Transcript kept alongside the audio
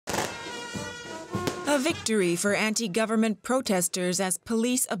A victory for anti-government protesters as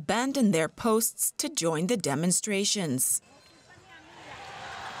police abandoned their posts to join the demonstrations.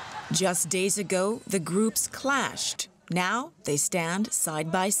 Just days ago, the groups clashed. Now they stand side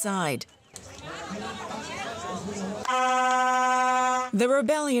by side. The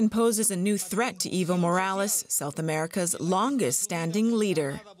rebellion poses a new threat to Evo Morales, South America's longest-standing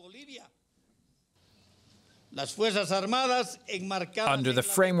leader. Under the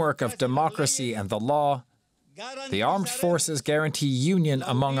framework of democracy and the law, the armed forces guarantee union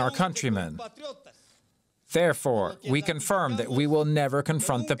among our countrymen. Therefore, we confirm that we will never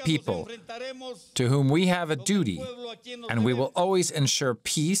confront the people, to whom we have a duty, and we will always ensure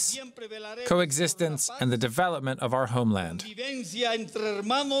peace, coexistence, and the development of our homeland.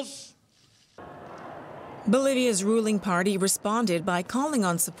 Bolivia's ruling party responded by calling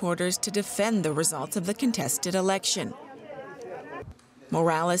on supporters to defend the results of the contested election.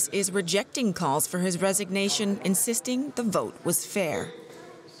 Morales is rejecting calls for his resignation, insisting the vote was fair.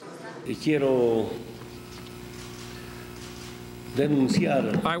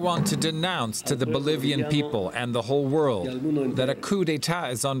 I want to denounce to the Bolivian people and the whole world that a coup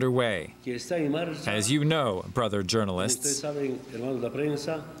d'etat is underway. As you know, brother journalists,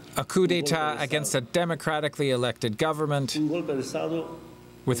 a coup d'etat against a democratically elected government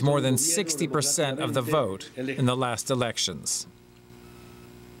with more than 60% of the vote in the last elections.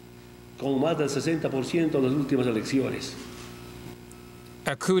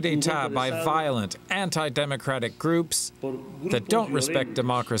 A coup d'etat by violent, anti-democratic groups that don't respect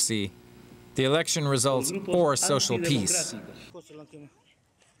democracy, the election results, or social peace.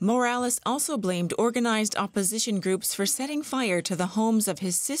 Morales also blamed organized opposition groups for setting fire to the homes of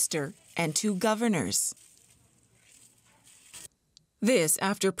his sister and 2 governors. This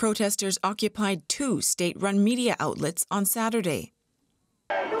after protesters occupied 2 state-run media outlets on Saturday.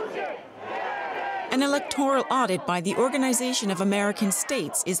 An electoral audit by the Organization of American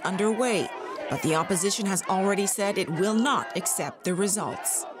States is underway, but the opposition has already said it will not accept the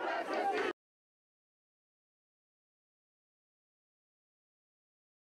results.